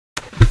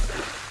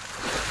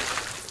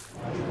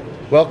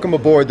Welcome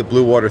aboard the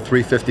Bluewater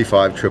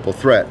 355 Triple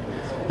Threat.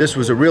 This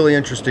was a really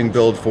interesting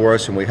build for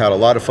us and we had a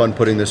lot of fun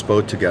putting this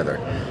boat together.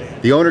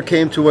 The owner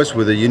came to us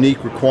with a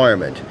unique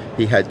requirement.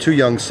 He had two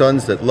young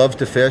sons that loved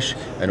to fish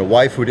and a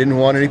wife who didn't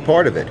want any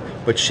part of it.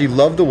 But she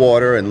loved the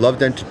water and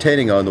loved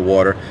entertaining on the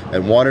water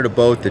and wanted a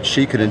boat that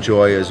she could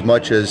enjoy as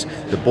much as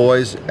the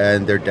boys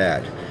and their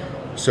dad.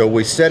 So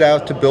we set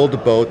out to build a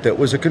boat that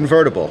was a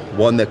convertible,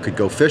 one that could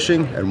go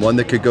fishing and one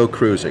that could go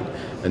cruising.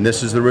 And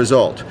this is the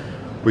result.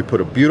 We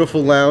put a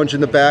beautiful lounge in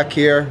the back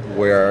here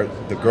where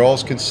the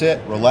girls can sit,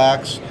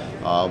 relax.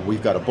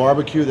 We've got a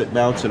barbecue that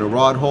mounts in a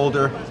rod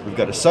holder. We've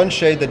got a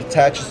sunshade that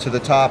attaches to the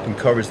top and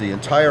covers the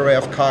entire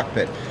aft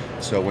cockpit.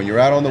 So when you're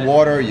out on the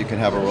water, you can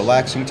have a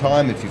relaxing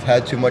time. If you've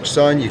had too much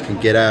sun, you can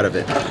get out of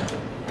it.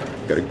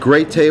 We've got a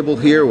great table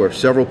here where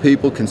several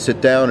people can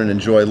sit down and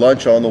enjoy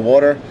lunch on the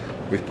water.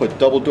 We've put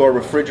double door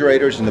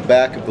refrigerators in the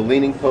back of the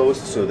leaning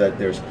post so that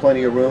there's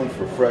plenty of room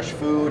for fresh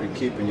food and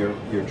keeping your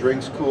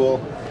drinks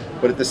cool.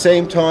 But at the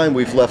same time,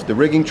 we've left the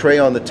rigging tray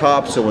on the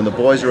top so when the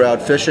boys are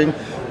out fishing,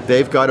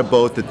 they've got a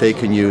boat that they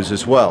can use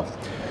as well.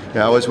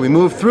 Now as we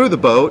move through the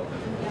boat,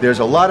 there's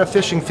a lot of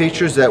fishing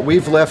features that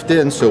we've left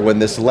in, so when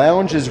this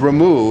lounge is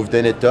removed,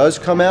 and it does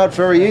come out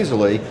very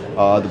easily,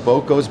 the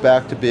boat goes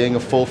back to being a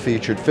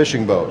full-featured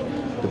fishing boat.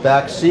 The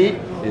back seat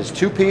is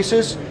two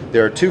pieces.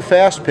 There are two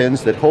fast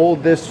pins that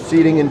hold this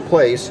seating in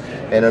place,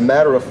 and in a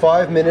matter of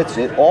 5 minutes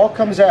it all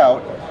comes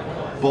out.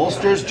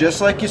 Bolsters,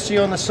 just like you see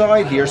on the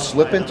side here,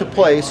 slip into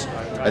place,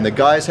 and the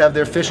guys have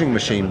their fishing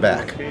machine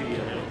back.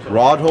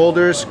 Rod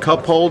holders,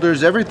 cup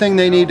holders, everything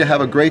they need to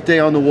have a great day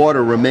on the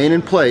water remain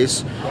in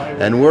place,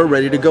 and we're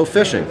ready to go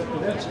fishing.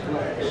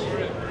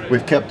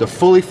 We've kept a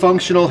fully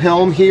functional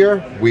helm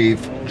here.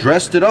 We've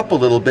dressed it up a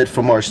little bit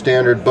from our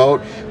standard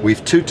boat.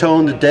 We've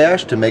two-toned the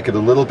dash to make it a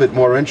little bit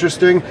more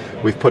interesting.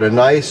 We've put a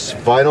nice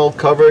vinyl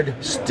covered,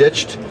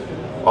 stitched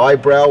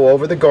eyebrow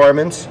over the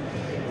garments.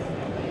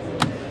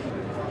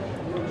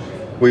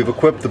 We've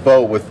equipped the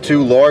boat with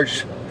two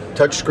large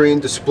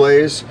touchscreen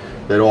displays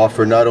that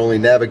offer not only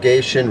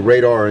navigation,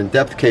 radar, and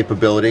depth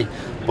capability,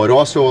 but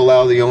also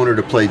allow the owner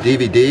to play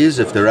DVDs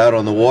if they're out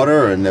on the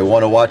water and they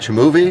want to watch a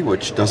movie,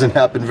 which doesn't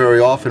happen very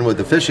often with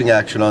the fishing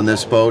action on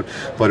this boat,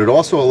 but it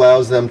also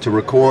allows them to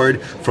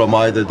record from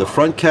either the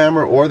front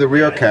camera or the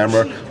rear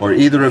camera or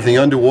either of the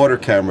underwater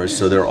cameras,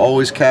 so they're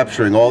always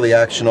capturing all the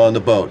action on the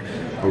boat.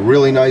 A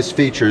really nice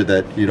feature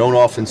that you don't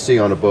often see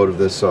on a boat of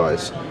this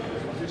size.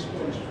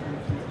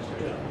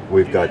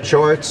 We've got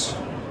charts,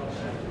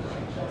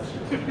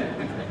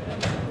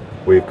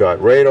 we've got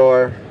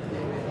radar,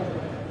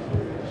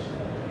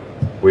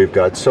 we've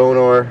got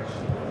sonar,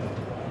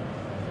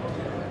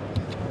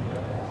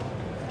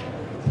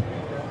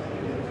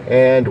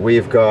 and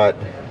we've got,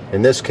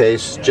 in this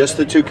case, just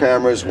the two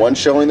cameras, one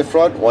showing the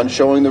front, one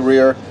showing the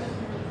rear.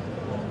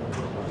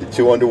 The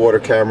two underwater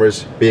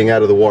cameras being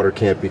out of the water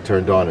can't be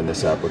turned on in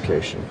this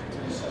application.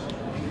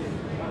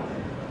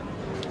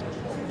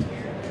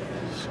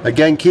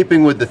 Again,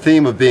 keeping with the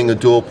theme of being a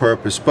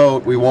dual-purpose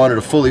boat, we wanted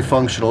a fully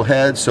functional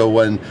head, so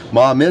when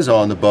Mom is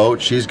on the boat,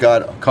 she's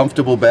got a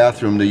comfortable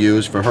bathroom to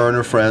use for her and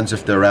her friends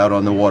if they're out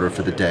on the water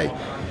for the day.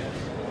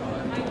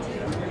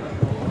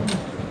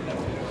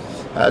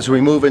 As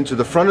we move into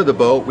the front of the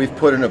boat, we've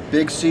put in a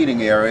big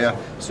seating area,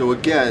 so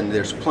again,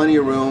 there's plenty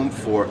of room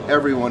for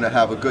everyone to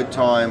have a good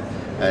time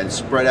and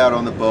spread out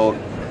on the boat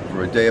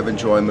for a day of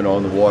enjoyment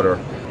on the water.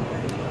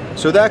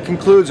 So that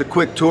concludes a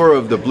quick tour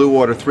of the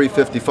Bluewater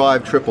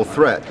 355 Triple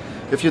Threat.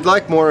 If you'd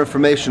like more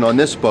information on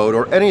this boat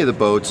or any of the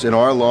boats in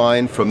our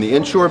line, from the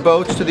inshore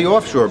boats to the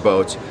offshore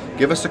boats,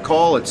 give us a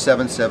call at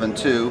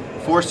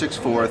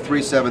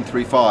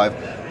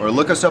 772-464-3735 or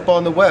look us up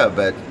on the web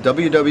at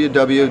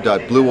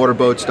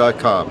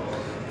www.bluewaterboats.com.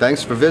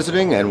 Thanks for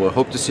visiting, and we'll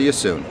hope to see you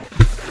soon.